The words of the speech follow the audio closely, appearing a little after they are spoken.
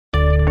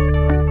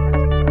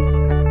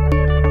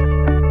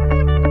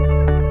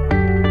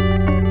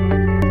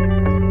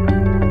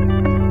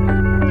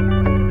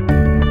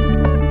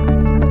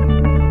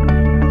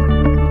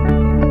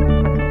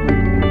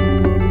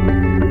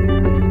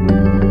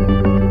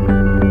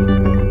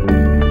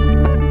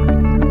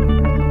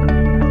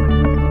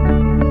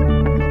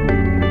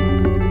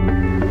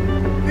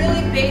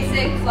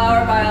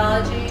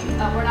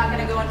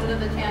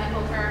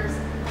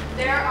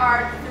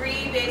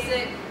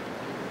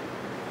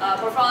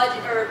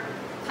technology or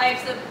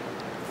types of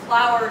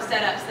flower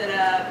setups that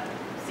a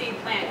seed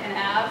plant can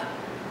have.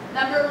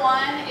 Number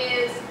one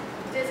is,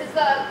 these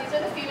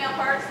are the female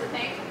parts, the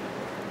pink.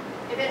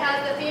 If it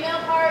has the female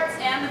parts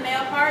and the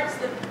male parts,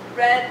 the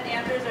red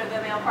anthers are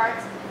the male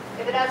parts.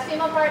 If it has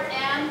female parts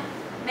and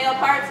male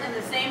parts in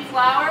the same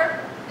flower,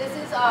 this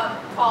is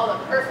called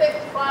a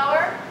perfect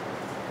flower.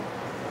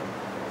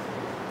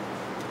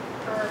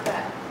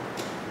 Perfect.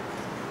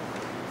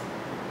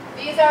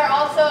 These are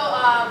also,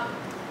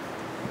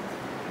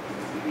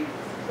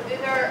 so these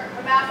are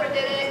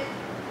hermaphroditic,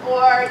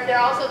 or they're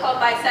also called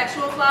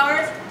bisexual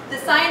flowers. The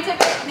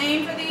scientific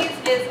name for these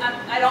is,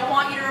 I don't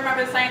want you to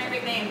remember the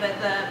scientific name, but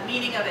the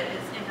meaning of it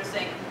is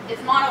interesting.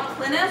 It's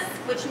monoclinous,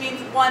 which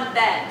means one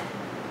bed.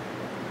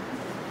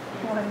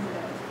 One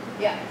bed.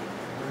 Yeah.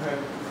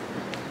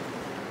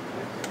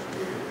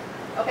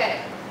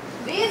 Okay.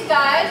 These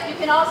guys, you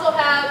can also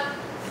have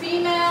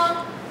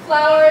female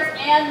flowers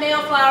and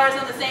male flowers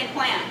on the same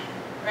plant,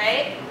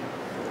 right?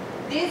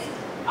 These,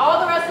 all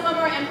the rest of them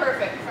are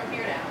imperfect from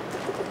here down.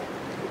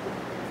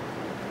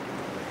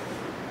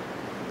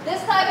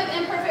 This type of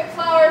imperfect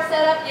flower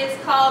setup is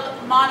called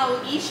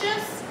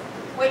monoecious,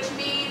 which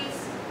means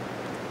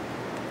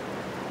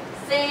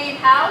same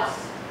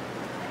house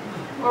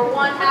or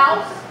one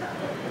house.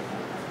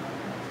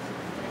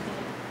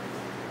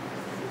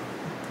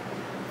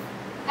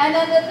 And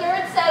then the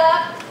third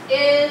setup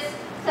is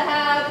to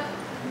have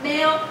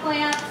male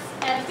plants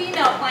and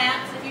female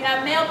plants. If you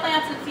have male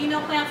plants and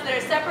female plants that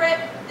are separate,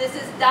 this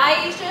is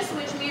dioecious,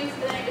 which means,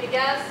 can anybody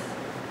guess?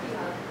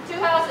 Two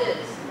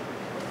houses.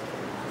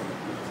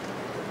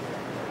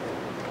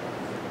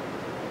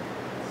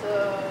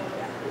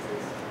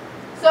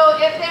 So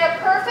if they're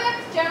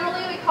perfect,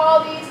 generally we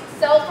call these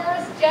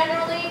selfers.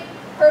 Generally,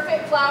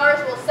 perfect flowers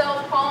will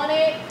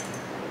self-pollinate,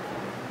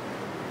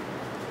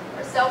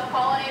 or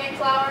self-pollinating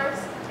flowers,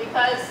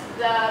 because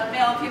the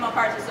male and female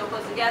parts are so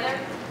close together.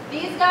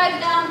 These guys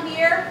down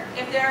here,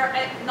 if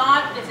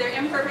they're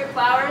imperfect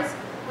flowers,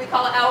 we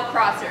call it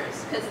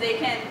outcrossers, because they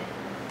can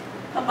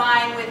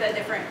combine with a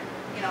different,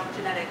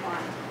 genetic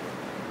line.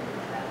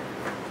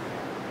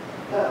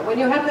 When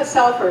you have the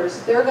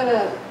selfers, they're going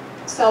to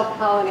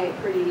self-pollinate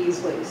pretty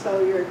easily,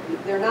 so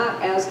they're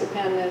not as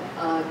dependent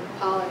on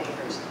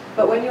pollinators.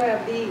 But when you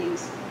have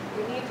these,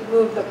 you need to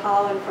move the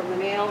pollen from the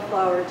male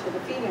flower to the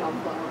female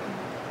flower.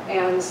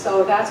 And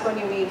so that's when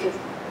you need to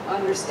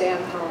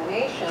understand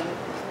pollination.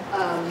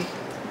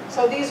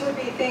 So these would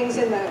be things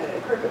in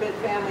the cucurbit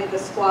family, the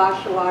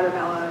squash, the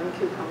watermelon,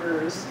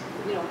 cucumbers,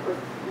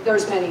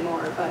 there's many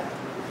more, but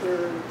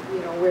for,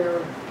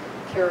 where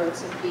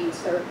carrots and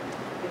beets are,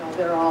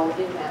 they're all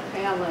in that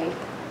family.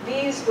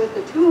 These with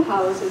the two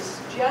houses,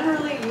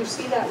 generally you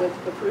see that with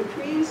the fruit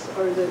trees,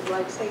 or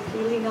like say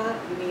peely nut,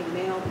 you need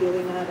male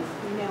peely nut and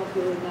female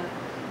peely nut.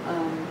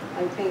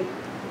 I think,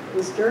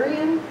 is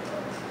durian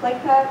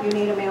like that? You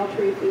need a male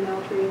tree,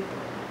 female tree.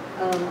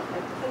 I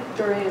think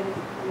durian,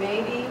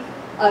 maybe.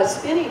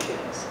 Spinach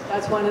is,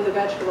 that's one of the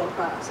vegetable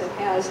crops. It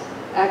has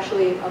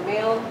actually a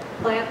male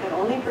plant that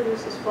only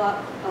produces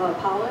pollen,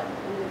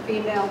 and a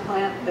female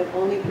plant that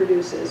only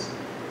produces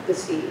the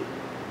seed.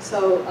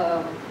 So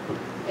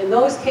in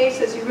those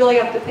cases, you really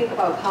have to think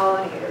about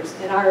pollinators.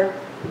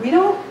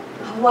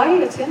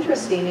 Hawaii, it's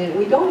interesting,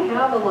 we don't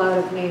have a lot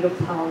of native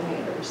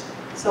pollinators.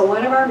 So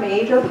one of our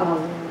major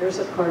pollinators,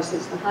 of course,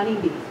 is the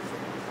honeybee.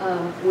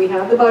 We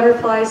have the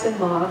butterflies and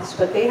moths,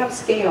 but they have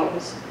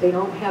scales. They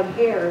don't have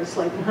hairs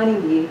like the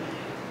honeybee.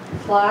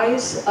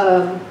 Flies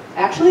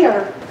actually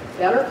are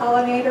better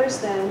pollinators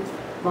than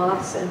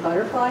moths and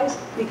butterflies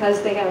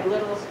because they have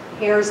little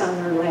hairs on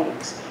their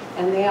legs.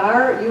 And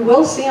you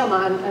will see them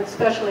on,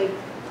 especially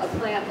a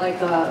plant like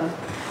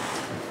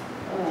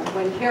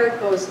when carrot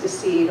goes to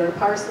seed or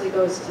parsley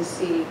goes to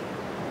seed,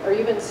 or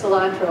even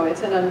cilantro,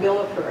 it's an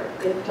umbellifer.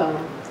 It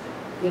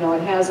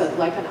has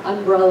like an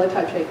umbrella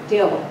type shape.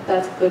 Dill,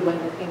 that's a good one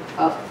to think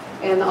of.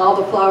 And all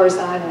the flowers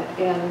on it,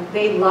 and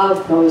they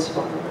love those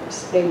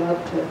flowers. They love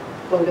to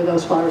go to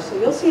those flowers. So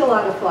you'll see a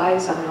lot of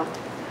flies on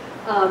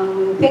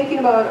them. Thinking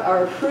about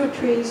our fruit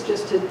trees,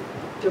 just to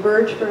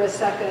diverge for a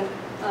second,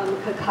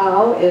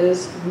 cacao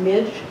is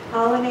midge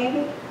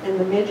pollinated, and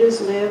the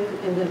midges live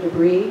in the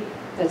debris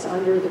that's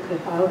under the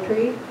cacao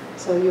tree.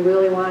 So you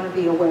really want to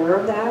be aware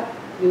of that.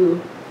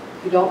 You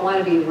don't want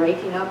to be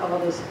raking up all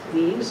those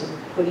leaves and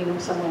putting them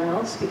somewhere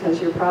else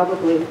because you're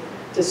probably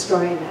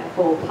destroying that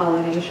whole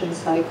pollination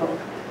cycle.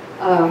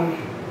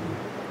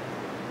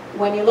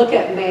 When you look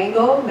at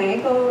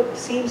mango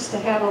seems to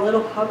have a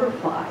little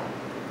hoverfly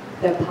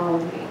that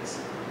pollinates.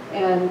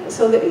 And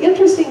so the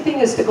interesting thing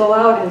is to go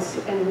out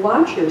and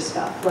watch your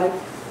stuff. Like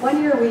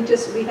one year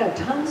we had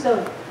tons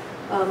of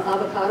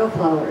avocado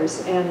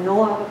flowers and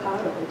no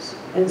avocados.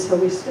 And so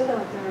we stood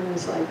out there and it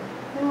was like,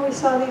 we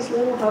saw these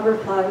little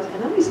hoverflies,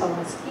 and then we saw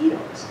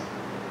mosquitoes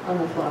on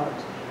the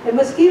flowers. And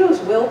mosquitoes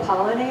will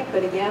pollinate,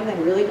 but again, they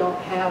really don't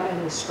have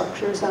any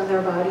structures on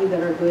their body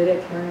that are good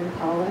at carrying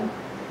pollen.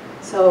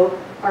 So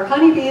our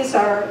honeybees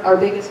are our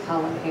biggest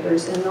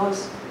pollinators, and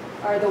those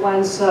are the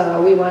ones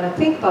we want to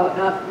think about.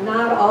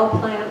 Not all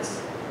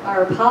plants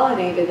are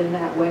pollinated in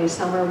that way.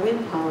 Some are wind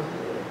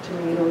pollinated,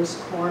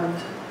 tomatoes, corn.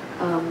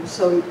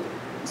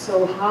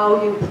 So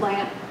how you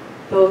plant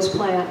those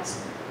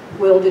plants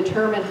will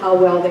determine how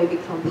well they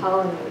become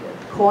pollinated.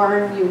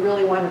 Corn, you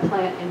really want to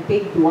plant in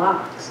big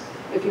blocks.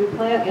 If you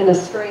plant in a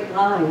straight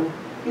line,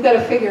 you got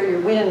to figure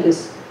your wind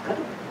is,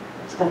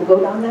 it's got to go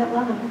down that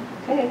line.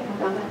 Okay, go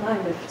down that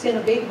line. If it's in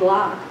a big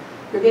block,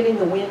 you're getting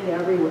the wind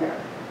everywhere.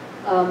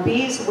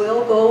 Bees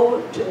will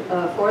go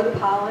for the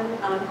pollen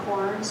on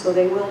corn, so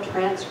they will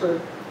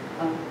transfer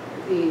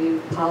the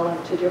pollen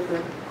to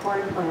different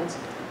corn plants.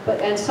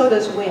 And so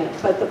does wind.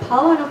 But the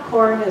pollen of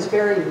corn is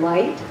very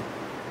light,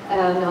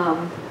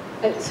 and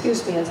it's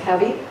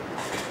heavy,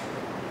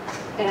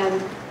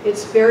 and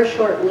it's very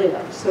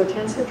short-lived. So it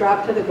tends to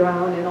drop to the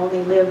ground and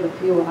only live a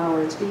few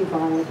hours, be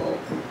viable.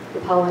 The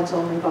pollen's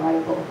only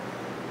viable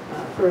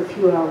for a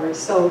few hours.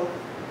 So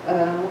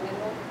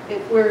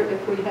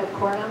if we have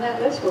corn on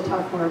that list, we'll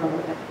talk more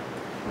about it.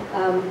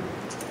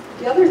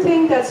 The other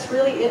thing that's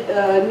really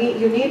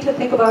you need to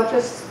think about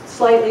just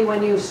slightly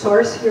when you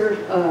source you're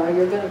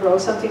going to grow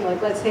something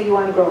like, let's say you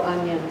want to grow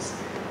onions.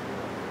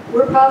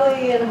 We're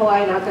probably in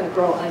Hawaii not going to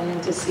grow onion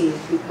to seed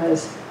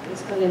because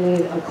it's going to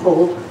need a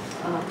cold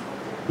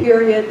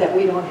period that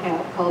we don't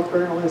have called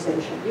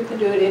vernalization. You can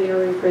do it in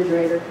your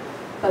refrigerator,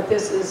 but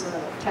this is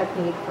a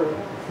technique for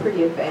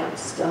pretty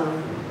advanced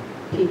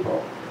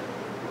people,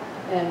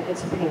 and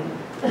it's a pain.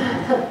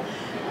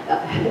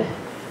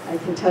 I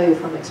can tell you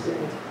from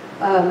experience.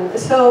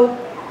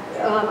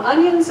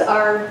 Onions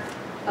are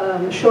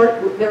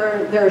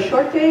they're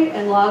short day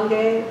and long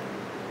day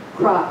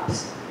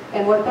crops.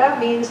 And what that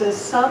means is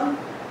some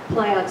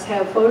plants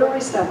have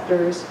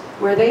photoreceptors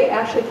where they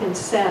actually can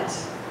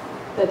sense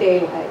the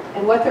daylight.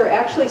 And what they're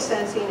actually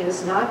sensing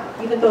is not,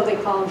 even though they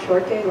call them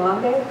short day,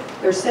 long day,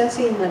 they're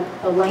sensing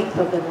the length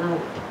of the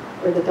night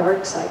or the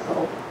dark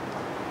cycle.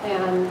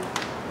 And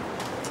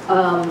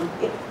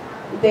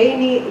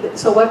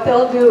so what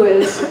they'll do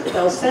is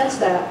they'll sense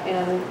that,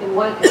 and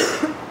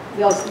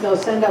they'll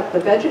send up the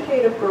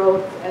vegetative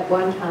growth at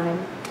one time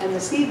and the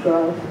seed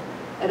growth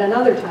at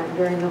another time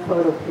during the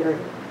photo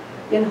period.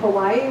 In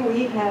Hawaii,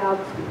 we have,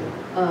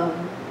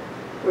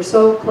 we're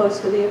so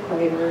close to the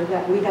equator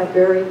that we have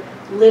very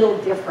little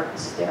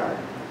difference there.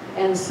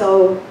 And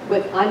so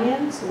with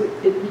onions,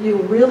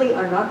 you really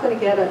are not going to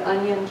get an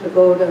onion to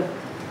go to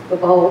the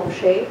bulb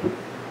shape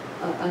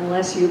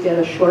unless you get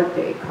a short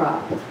day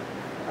crop,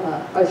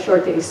 a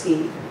short day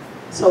seed.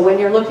 So when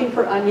you're looking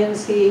for onion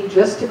seed,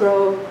 just to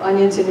grow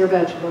onions in your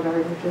vegetable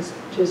garden,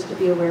 just to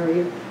be aware,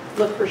 you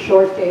look for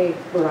short day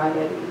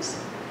varieties.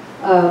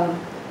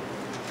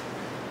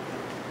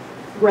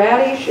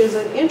 Radish is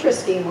an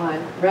interesting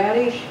one.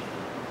 Radish,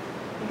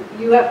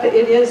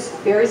 it is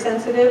very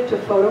sensitive to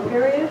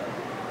photoperiod,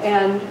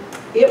 and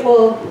it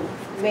will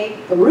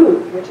make the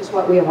root, which is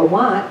what we all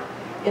want,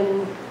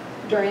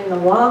 during the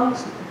long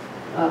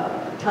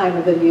time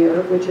of the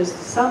year, which is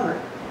the summer.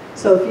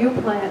 So if you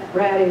plant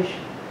radish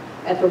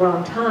at the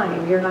wrong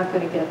time, you're not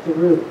going to get the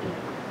root.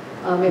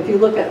 If you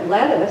look at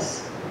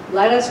lettuce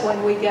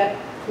when we get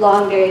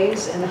long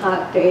days and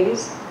hot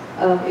days,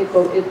 it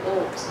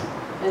bolts,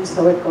 and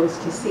so it goes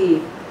to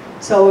seed.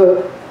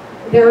 So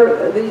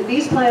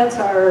these plants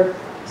are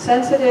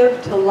sensitive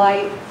to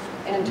light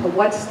and to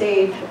what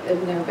stage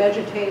in their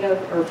vegetative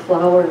or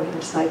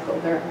flowering cycle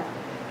they're at.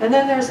 And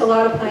then there's a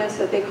lot of plants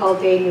that they call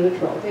day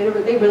neutral. They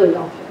really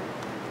don't care.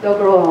 They'll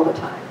grow all the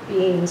time.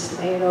 Beans,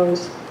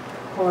 tomatoes,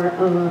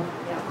 corn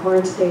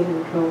stay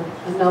neutral,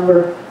 a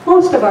number.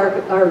 Most of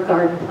our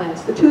garden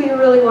plants. The two you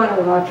really want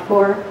to watch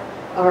for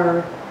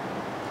are,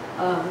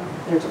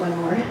 there's one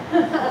more,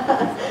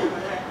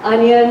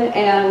 onion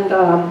and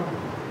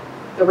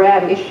the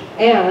radish.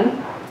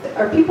 And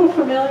are people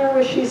familiar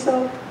with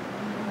shiso?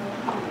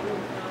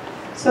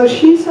 So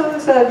shiso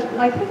is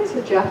I think it's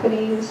a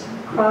Japanese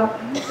crop.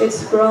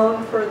 It's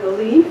grown for the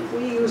leaf.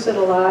 We use it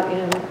a lot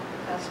in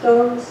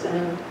pestos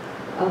and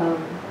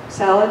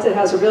salads. It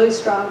has a really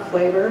strong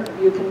flavor.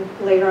 You can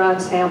later on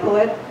sample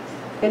it.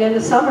 And in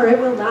the summer, it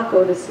will not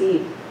go to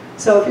seed.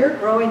 So if you're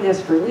growing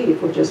this for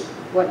leaf, which is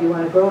what you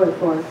want to grow it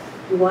for,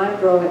 you want to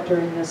grow it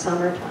during the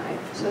summertime.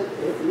 So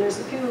there's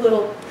a few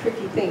little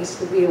tricky things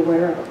to be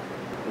aware of.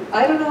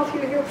 I don't know if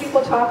you hear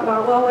people talk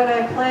about, well, when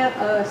I plant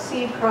a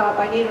seed crop,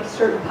 I need a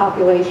certain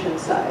population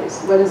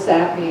size. What does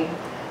that mean?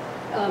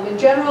 In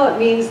general, it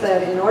means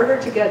that in order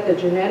to get the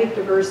genetic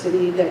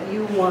diversity that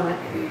you want,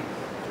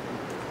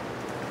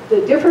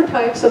 the different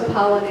types of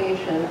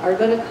pollination are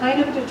going to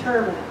kind of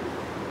determine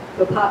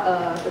the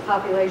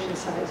population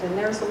size. And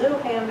there's a little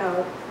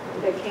handout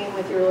that came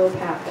with your little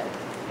packet.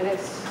 And it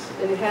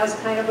has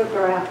kind of a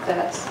graph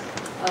that's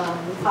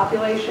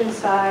population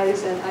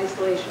size and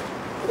isolation.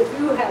 If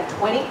you have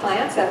 20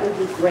 plants, that would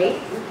be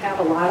great. You'd have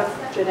a lot of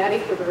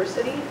genetic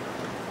diversity.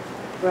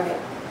 Right.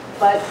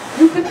 But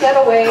you could get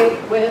away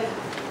with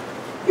one.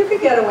 You could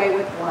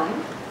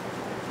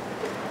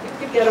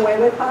get away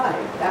with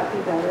 5. That'd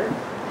be better.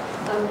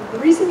 The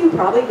reason you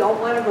probably don't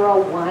want to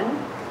grow one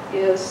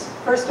is,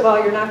 first of all,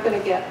 you're not going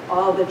to get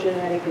all the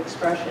genetic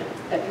expression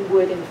that you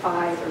would in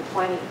 5 or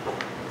 20.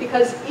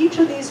 Because each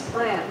of these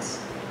plants,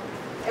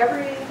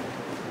 every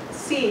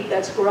seed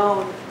that's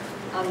grown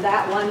on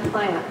that one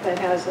plant that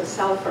has a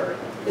sulfur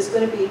is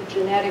going to be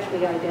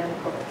genetically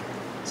identical.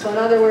 So in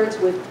other words,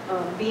 with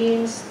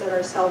beans that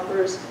are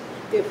sulfurs,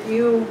 if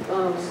you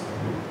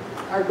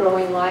are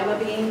growing lima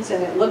beans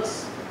and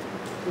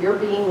your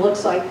bean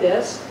looks like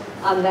this,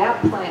 on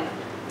that plant,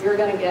 you're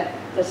going to get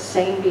the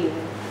same bean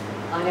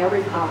on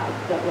every pod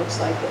that looks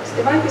like this.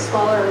 It might be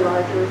smaller or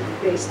larger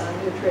based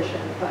on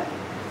nutrition, but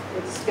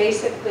it's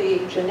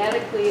basically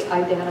genetically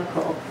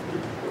identical.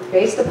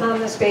 Based upon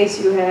the space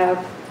you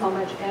have, how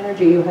much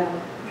energy you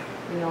have,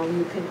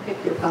 you can pick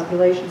your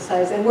population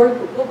size, and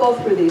we'll go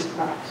through these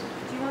crops.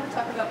 Do you want to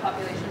talk about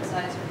population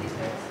size for these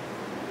guys,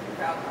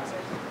 for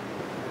outcrossers?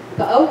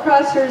 The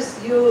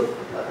outcrossers,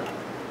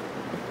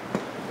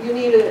 you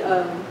need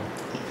a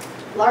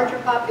larger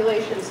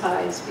population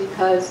size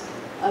because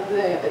of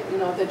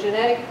the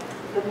genetic,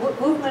 the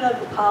movement of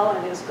the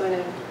pollen is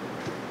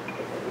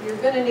you're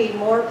going to need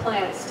more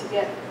plants to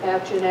get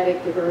that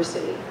genetic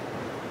diversity.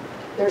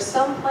 There's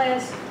some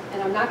plants,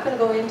 and I'm not going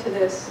to go into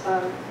this,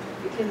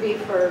 it can be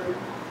for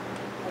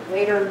a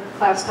later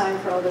class time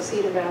for all the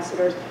seed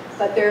ambassadors,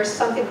 but there's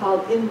something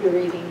called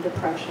inbreeding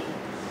depression.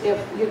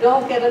 If you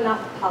don't get enough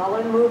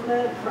pollen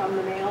movement from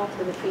the male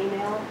to the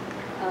female,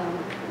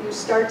 you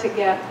start to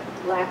get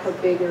lack of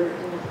vigor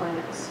in the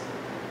plants.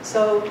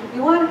 So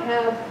you want to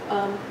have,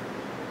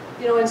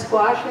 in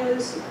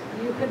squashes,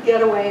 you could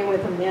get away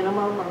with a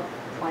minimum of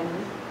 20.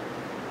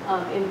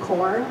 In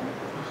corn,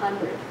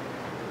 100.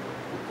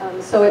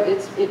 So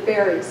it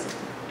varies.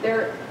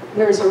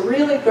 There's a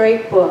really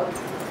great book.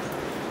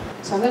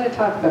 So I'm going to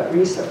talk about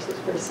resources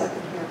for a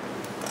second here.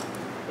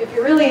 If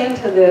you're really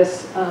into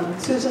this,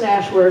 Susan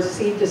Ashworth's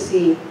Seed to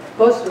Seed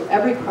goes through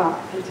every crop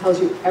and tells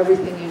you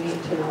everything you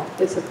need to know.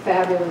 It's a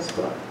fabulous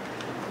book.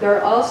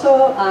 They're also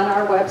on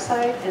our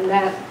website, and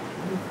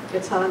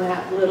it's on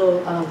that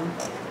little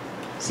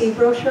seed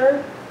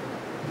brochure.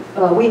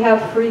 We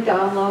have free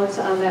downloads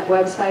on that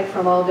website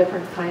from all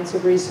different kinds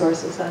of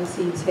resources on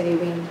seed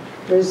saving.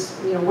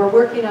 We're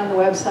working on the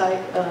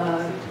website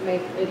to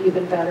make it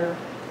even better,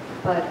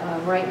 but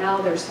right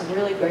now there's some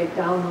really great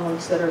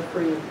downloads that are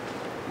free.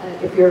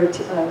 If you're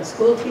a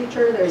school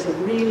teacher, there's a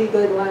really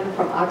good one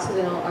from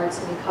Occidental Arts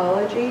and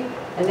Ecology,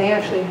 and they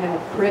actually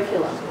have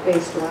curriculum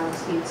based around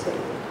seed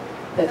saving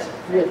that's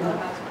written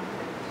up.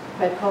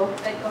 Fedco?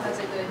 Fedco has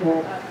a good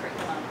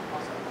curriculum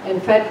also.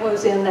 And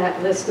Fedco's in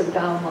that list of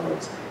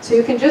downloads. So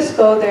you can just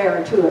go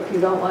there too if you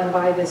don't want to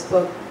buy this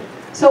book.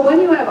 So when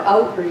you have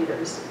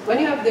outbreeders, when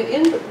you have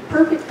the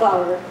perfect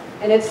flower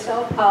and it's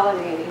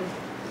self-pollinating,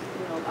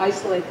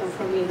 isolate them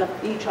from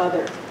each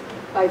other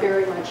by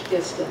very much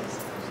distance.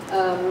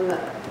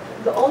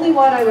 The only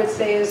one I would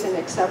say is an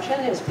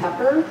exception is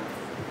pepper,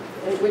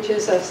 which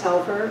is a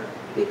sulfur,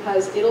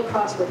 because it'll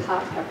cross with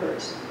hot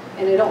peppers.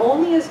 And it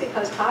only is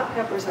because hot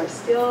peppers are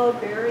still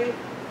very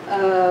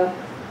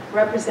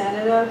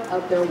representative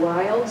of their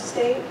wild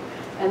state,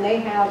 and they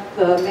have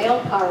the male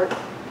part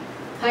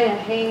kind of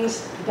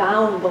hangs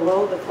down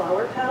below the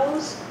flower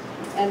petals,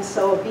 and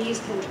so bees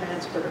can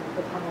transfer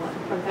the pollen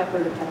from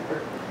pepper to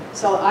pepper.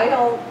 So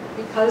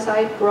because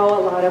I grow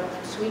a lot of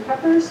sweet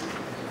peppers,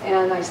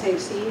 and I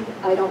save seed,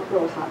 I don't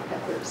grow hot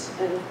peppers.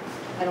 And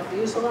I don't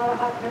use a lot of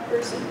hot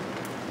peppers, and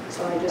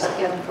so I just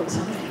get them from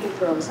somebody who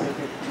grows them.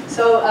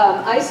 So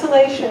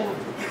isolation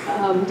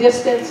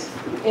distance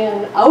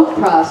in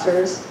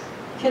outcrossers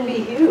can be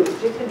huge.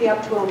 It can be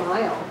up to a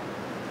mile.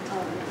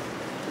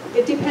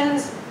 It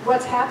depends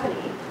what's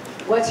happening.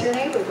 What's your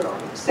neighbor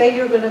growing? Say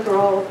you're going to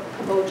grow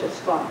kabocha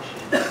squash,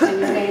 and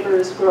your neighbor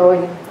is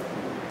growing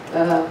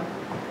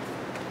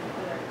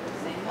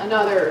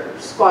another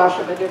squash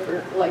of a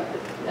different, like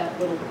that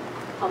little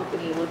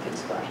pumpkin-y looking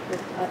squash.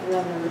 I've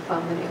never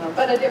found the name of,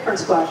 but a different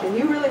squash. And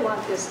you really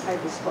want this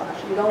type of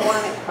squash. You don't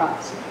want it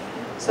crossed.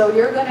 So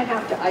you're going to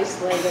have to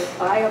isolate it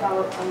by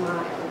about a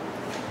mile,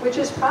 which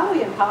is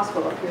probably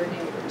impossible if you're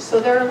neighbors. So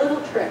there are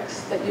little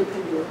tricks that you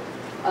can do.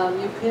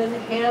 You can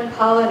hand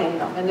pollinate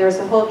them, and there's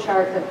a whole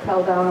chart that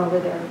fell down over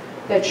there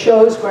that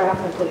shows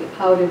graphically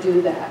how to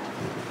do that.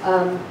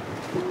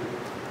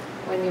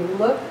 When you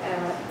look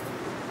at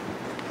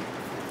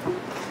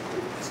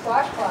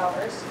squash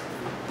flowers,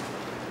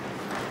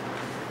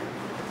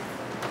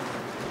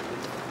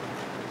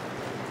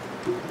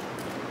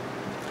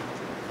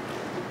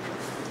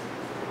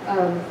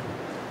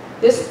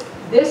 this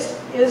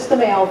is the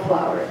male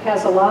flower. It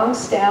has a long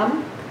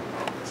stem.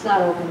 It's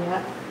not open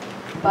yet,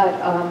 but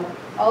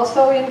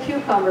also in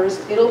cucumbers,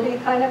 it'll be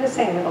kind of the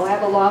same. It'll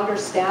have a longer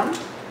stem,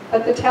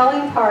 but the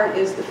telling part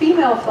is the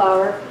female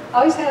flower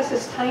always has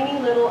this tiny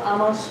little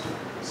almost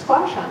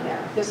squash on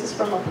there. This is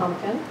from a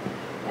pumpkin,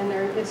 and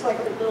it's like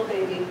a little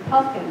baby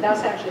pumpkin.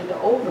 That's actually the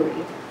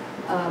ovary,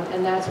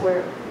 and that's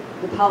where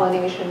the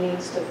pollination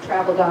needs to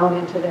travel down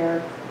into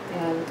there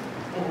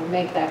and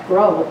make that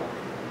grow.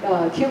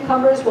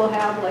 Cucumbers will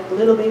have like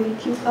little baby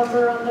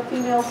cucumber on the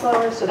female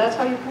flowers, so that's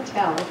how you can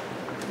tell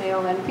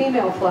male and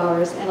female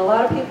flowers. And a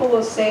lot of people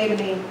will say to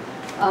me,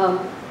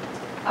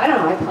 I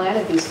don't know, I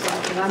planted these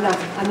squash and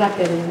I'm not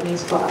getting any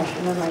squash.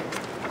 And I'm like,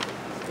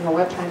 you know,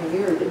 what time of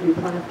year did you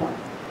plant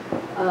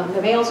them?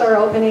 The males are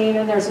opening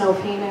and there's no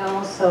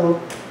females,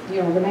 so,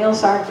 you know, the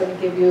males aren't going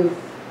to give you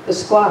the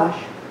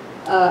squash.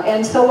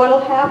 And so what'll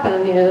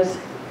happen is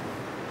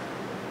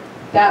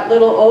that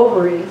little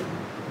ovary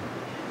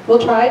will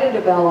try to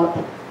develop,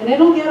 and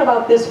it'll get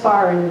about this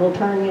far and it'll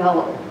turn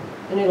yellow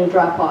and it'll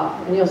drop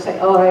off. And you'll say,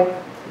 oh,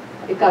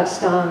 it got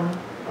stung,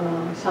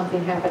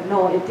 something happened.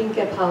 No, it didn't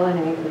get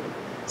pollinated.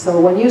 So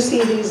when you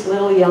see these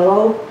little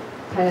yellow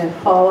kind of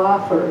fall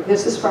off, or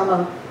this is from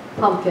a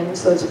pumpkin,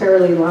 so it's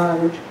fairly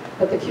large,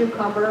 but the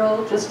cucumber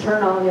will just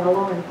turn all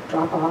yellow and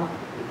drop off.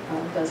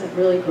 It doesn't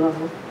really grow.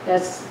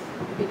 That's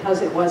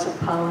because it wasn't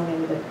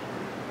pollinated.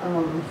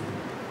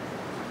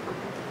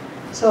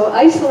 So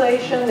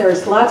isolation,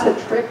 there's lots of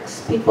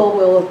tricks. People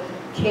will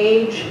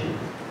cage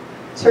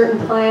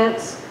certain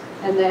plants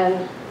and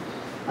then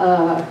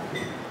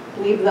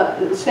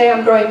leave say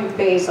I'm growing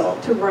basil,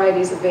 2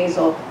 varieties of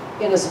basil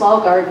in a small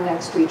garden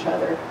next to each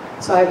other.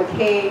 So I have a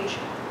cage,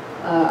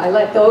 I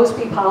let those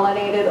be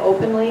pollinated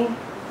openly,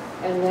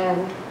 and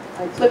then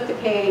I flip the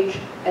cage,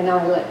 and now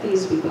I let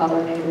these be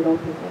pollinated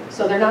openly.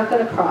 So they're not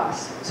going to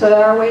cross. So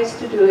there are ways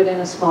to do it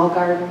in a small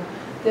garden.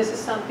 This is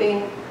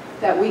something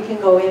that we can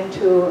go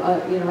into,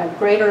 you know, at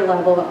greater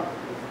level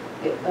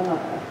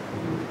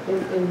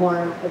in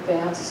more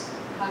advanced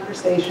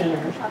conversation.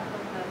 Or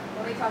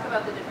when we talk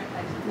about the different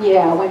types of plants.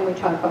 Yeah, when we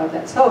talk about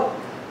that. So,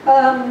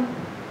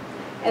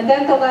 and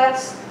then the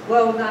last,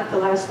 well, not the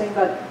last thing,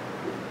 but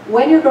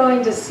when you're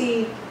growing to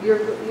seed, you're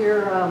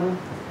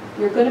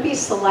going to be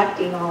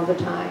selecting all the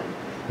time.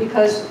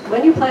 Because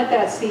when you plant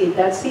that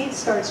seed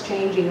starts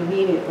changing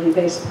immediately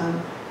based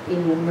upon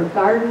being in your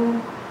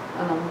garden.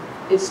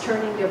 It's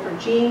turning different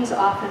genes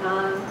off and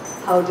on,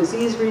 how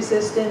disease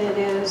resistant it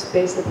is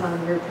based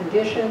upon your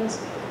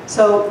conditions.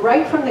 So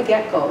right from the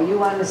get-go, you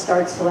want to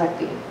start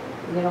selecting.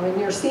 You know, in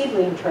your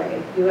seedling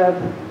tray, you have,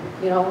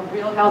 you know,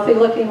 real healthy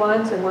looking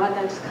ones and one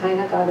that's kind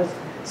of got a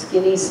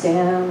skinny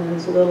stem and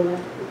is a little,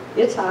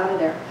 it's out of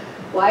there.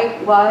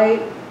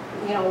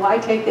 Why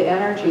take the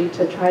energy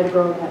to try to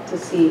grow that to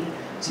seed?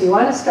 So you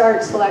want to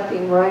start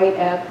selecting right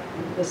at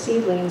the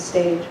seedling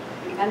stage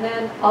and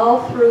then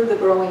all through the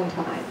growing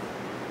time.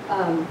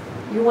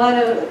 You want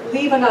to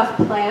leave enough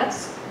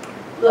plants.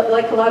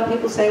 Like a lot of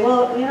people say,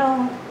 well, you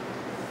know,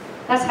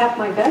 that's half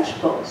my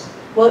vegetables.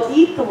 Well,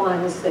 eat the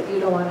ones that you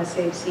don't want to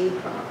save seed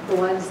from. The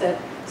ones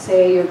that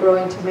say you're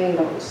growing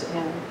tomatoes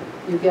and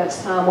you get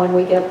some, when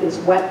we get these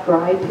wet,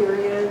 dry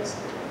periods,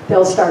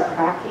 they'll start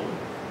cracking.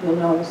 You'll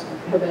notice.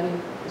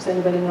 Does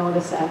anybody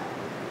notice that?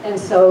 And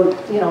so,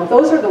 you know,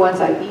 those are the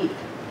ones I eat.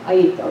 I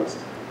eat those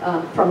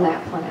from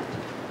that plant.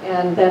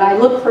 And then I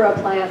look for a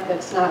plant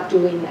that's not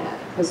doing that,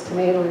 because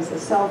tomato is a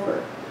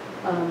sulfur.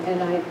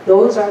 And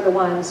those are the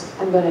ones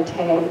I'm going to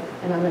tag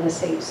and I'm going to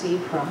save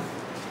seed from.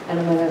 And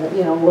I'm going to,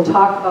 you know, we'll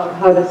talk about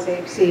how to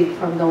save seed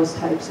from those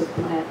types of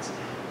plants.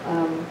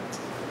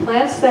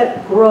 Plants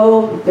that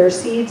grow their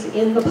seeds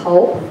in the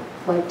pulp,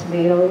 like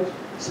tomatoes,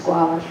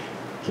 squash,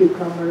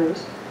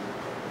 cucumbers,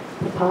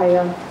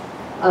 papaya.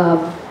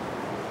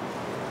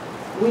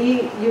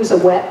 We use a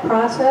wet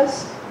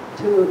process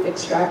to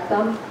extract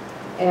them,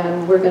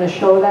 and we're going to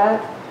show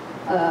that.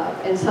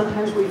 And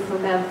sometimes we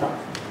ferment them.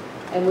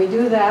 And we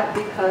do that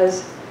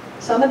because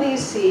some of these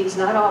seeds,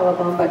 not all of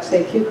them, but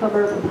say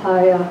cucumber,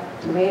 papaya,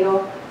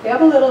 tomato, they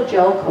have a little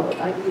gel coat.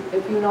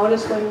 If you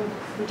notice when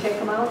you take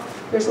them out,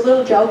 there's a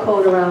little gel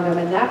coat around them,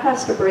 and that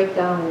has to break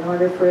down in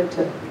order for it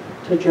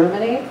to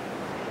germinate.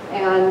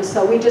 And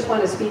so we just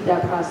want to speed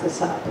that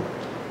process up.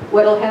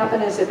 What'll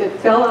happen is if it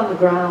fell on the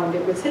ground,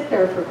 it would sit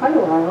there for quite a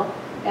while,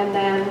 and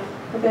then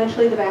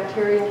eventually the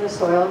bacteria in the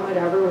soil and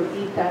whatever would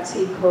eat that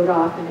seed coat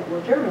off and it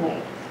will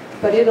germinate.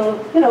 But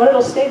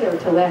it'll stay there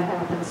until that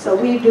happens. So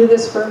we do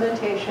this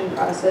fermentation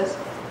process,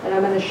 and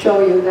I'm going to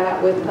show you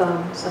that with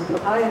some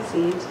papaya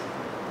seeds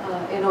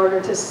in order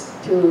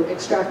to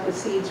extract the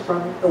seeds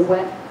from the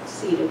wet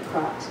seeded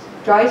crops.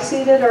 Dry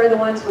seeded are the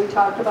ones we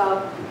talked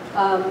about.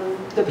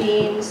 The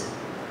beans,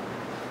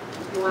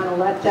 you want to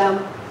let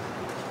them,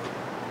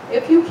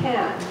 if you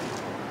can,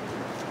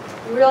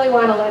 you really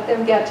want to let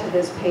them get to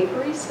this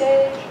papery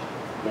stage,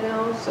 you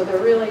know, so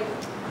they're really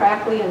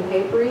crackly and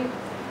papery.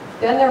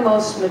 Then they're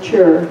most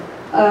mature.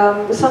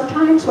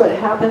 Sometimes what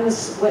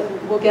happens,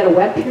 we'll get a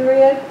wet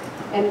period,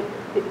 and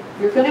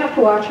you're going to have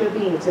to watch your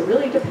beans. It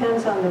really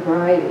depends on the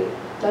variety.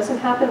 It doesn't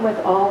happen with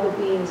all the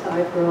beans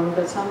I've grown,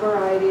 but some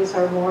varieties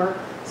are more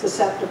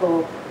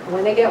susceptible.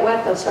 When they get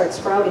wet, they'll start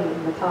sprouting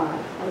in the pod.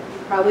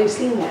 You've probably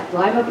seen that.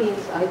 Lima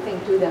beans, I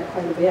think, do that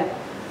quite a bit,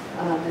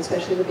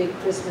 especially the big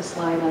Christmas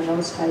lima and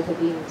those type of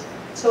beans.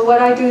 So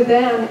what I do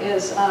then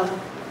is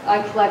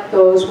I collect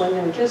those when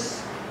they're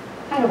just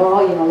kind of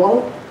all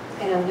yellow,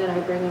 and then I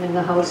bring them in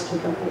the house to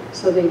dry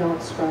so they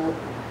don't sprout.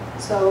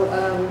 So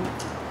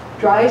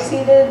dry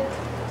seeded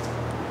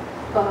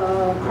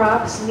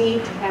crops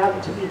need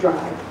to be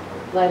dry.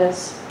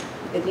 Lettuce,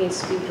 it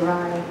needs to be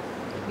dry.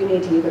 You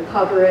need to either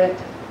cover it,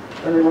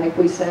 or like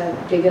we said,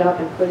 dig it up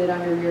and put it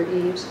under your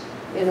eaves.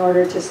 in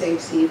order to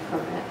save seed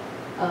from it.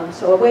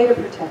 So a way to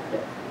protect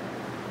it.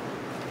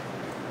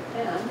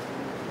 And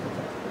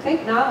I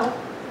think now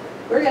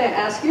we're going to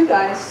ask you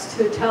guys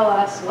to tell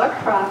us what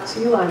crops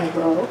you want to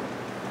grow.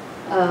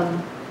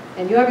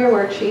 And you have your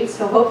worksheets,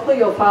 so hopefully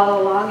you'll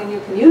follow along and you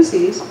can use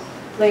these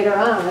later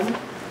on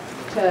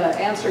to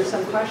answer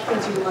some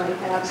questions you might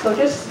have. So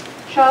just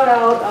shout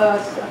out a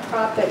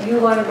crop that you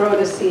want to grow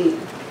to seed.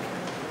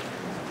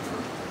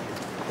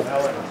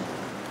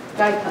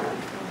 Daikon.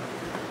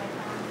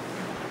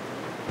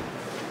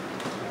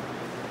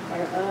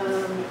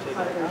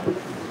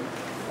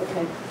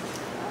 Okay.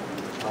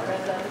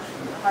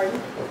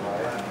 Pardon?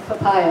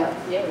 Papaya.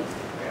 Yay.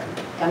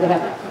 Gotta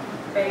have it.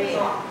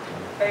 Basil.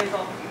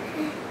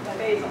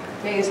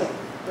 Basil.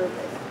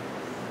 Perfect.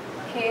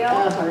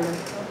 Kale.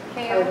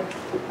 Kale.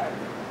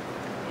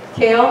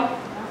 Kale.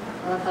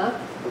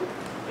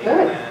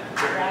 Good.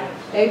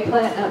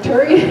 Eggplant. Now,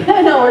 durian.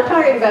 No, we're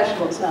talking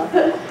vegetables now.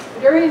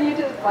 Durian, you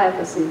just plant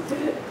the seed.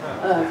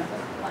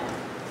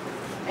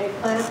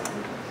 Eggplant.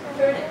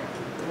 Turnip.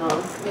 No,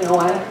 you know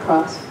why?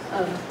 Cross.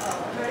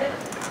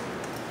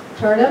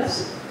 Turnips.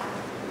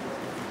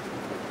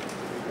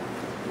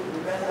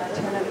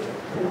 Turnip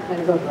can kind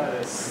of go.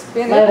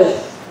 Spinach.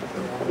 Lettuce.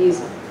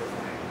 Easy.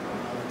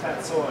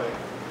 Tatsoi.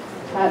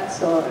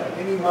 Tatsoi.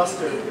 Any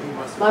mustard.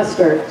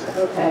 Mustard.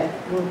 Okay.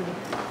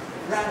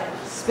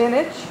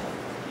 Spinach.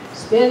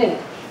 Spinach.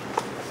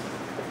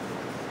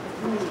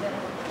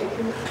 It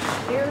can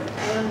here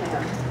and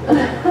there.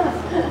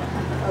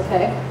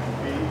 Okay.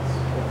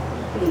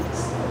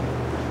 Beets.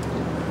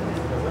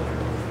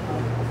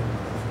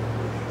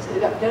 So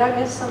did I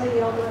miss somebody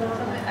else going on? I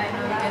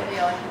know you get the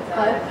yellow.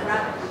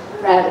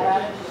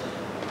 Radish.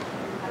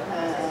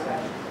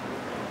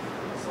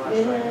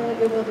 It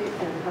will be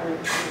kind of hard.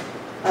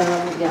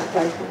 Yeah,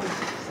 daikon.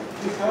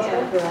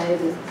 Yeah,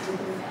 variety.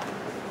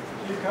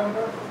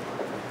 Cucumber.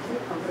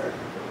 Cucumber.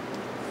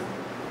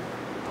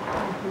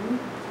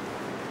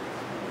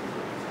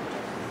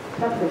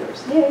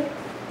 Peppers. Yay.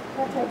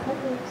 Got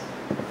peppers.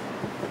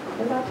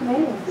 What about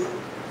tomatoes?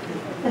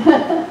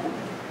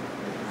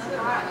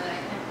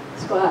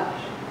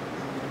 Squash.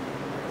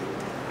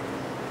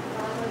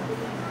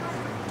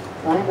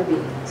 Lima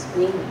beans.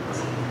 Beans.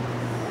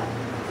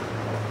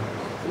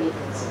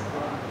 Beans.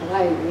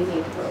 Why we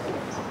need to grow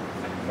beans?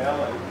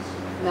 Melons.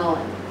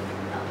 Melon.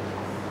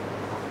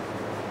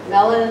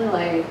 Melon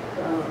like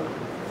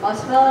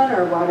muskmelon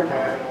or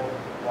watermelon?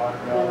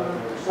 Watermelon.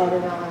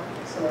 Watermelon.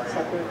 So it's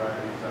separate.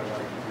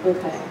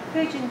 Okay.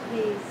 Pigeon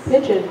peas.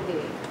 Pigeon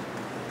pea.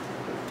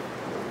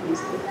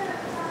 Easy.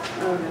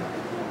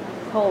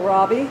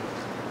 Kohlrabi.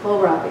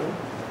 Kohlrabi.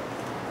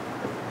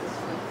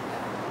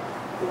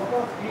 What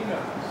about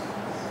peanuts?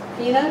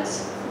 Peanuts.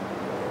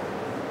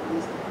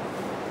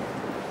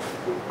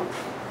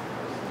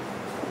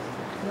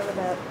 What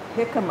about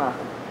jicama?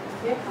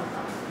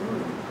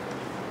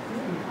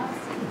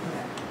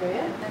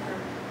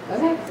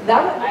 Okay,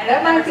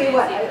 that might be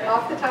what,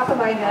 off the top of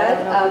my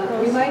head,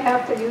 we might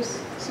have to use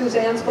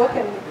Suzanne's book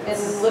and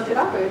look it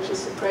up, which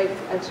is a great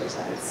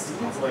exercise.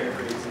 Seeds like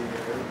crazy.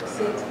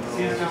 Seeds.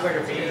 Seeds just like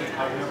a bean.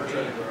 I've never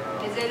tried to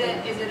grow. Is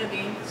it a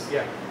bean?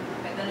 Yeah.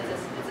 Okay, then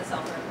it's a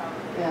seltzer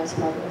probably. Yeah, it's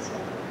probably so.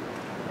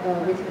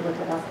 We can look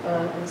it up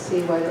and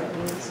see what it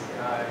means.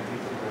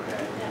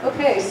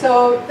 Okay,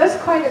 so that's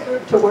quite a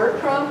group to work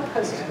from,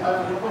 because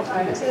what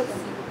time is it?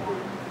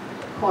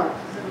 Corn.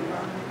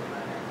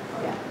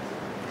 Yeah.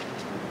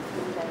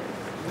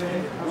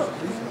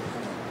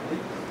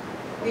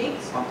 Wheat?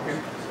 Pumpkin.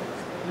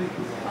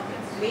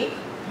 Wheat?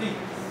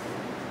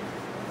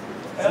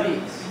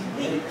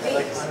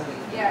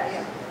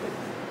 Yeah.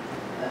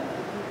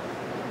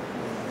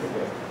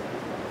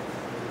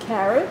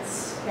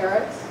 Carrots.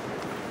 Carrots?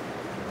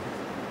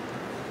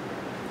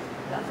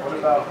 What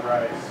about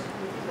rice?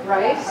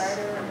 Rice?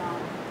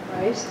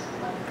 Rice?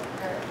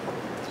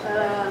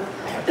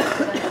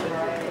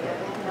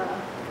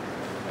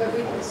 But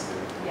we can,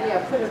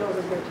 put it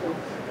over here too.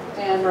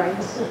 And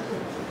rice. The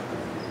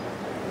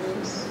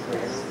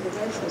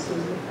rice is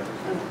easy.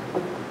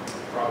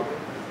 Broccoli.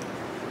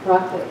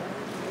 Broccoli.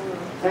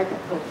 That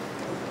could cook.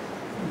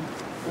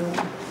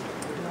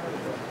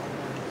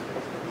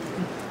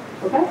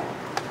 Okay.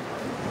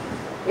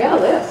 Yeah,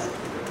 list.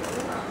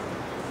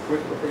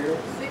 Quick potato.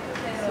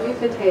 Sweet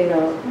potato.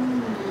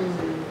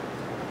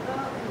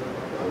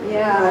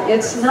 Yeah,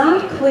 it's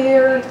not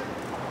clear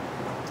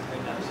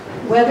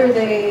whether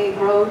they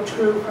grow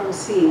true from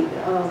seed.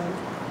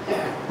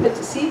 But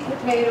the seed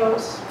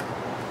potatoes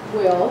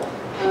will,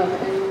 and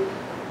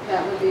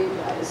that would be,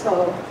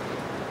 so,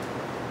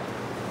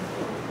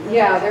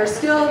 yeah, there's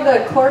still,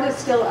 the court is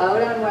still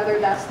out on whether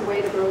that's the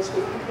way to grow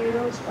sweet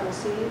potatoes from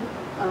seed.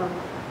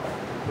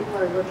 People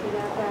are looking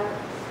at that.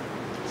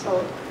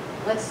 So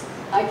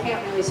I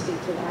can't really speak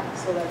to that,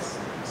 so let's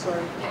sort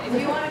of. Yeah, if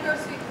you want to grow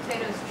sweet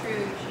potatoes true,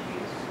 you should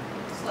use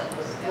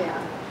slips.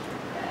 Yeah.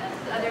 And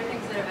other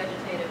things that are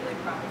vegetatively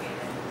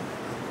propagated,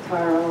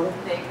 Taro.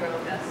 they grow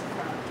best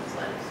from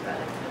slips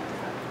rather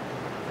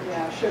than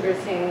Yeah, sugar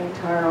cane,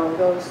 taro,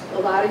 those, a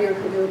lot of your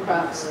canoe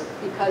crops,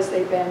 because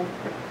they've been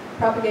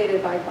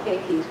propagated by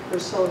keiki for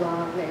so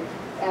long, they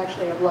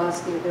actually have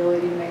lost the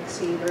ability to make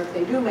seed, or if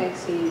they do make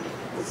seed,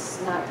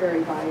 it's not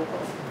very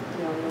viable.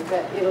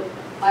 You know,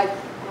 I've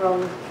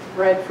grown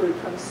breadfruit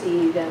from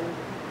seed and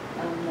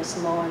the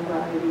Samoan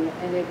variety,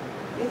 and it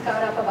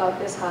got up about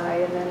this high,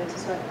 and then it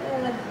just went,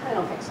 I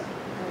don't think so.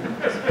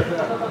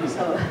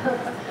 So,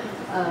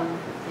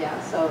 yeah,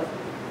 so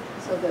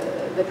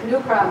the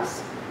canoe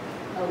crops,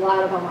 a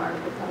lot of them are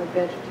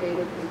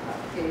vegetatively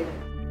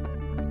propagated.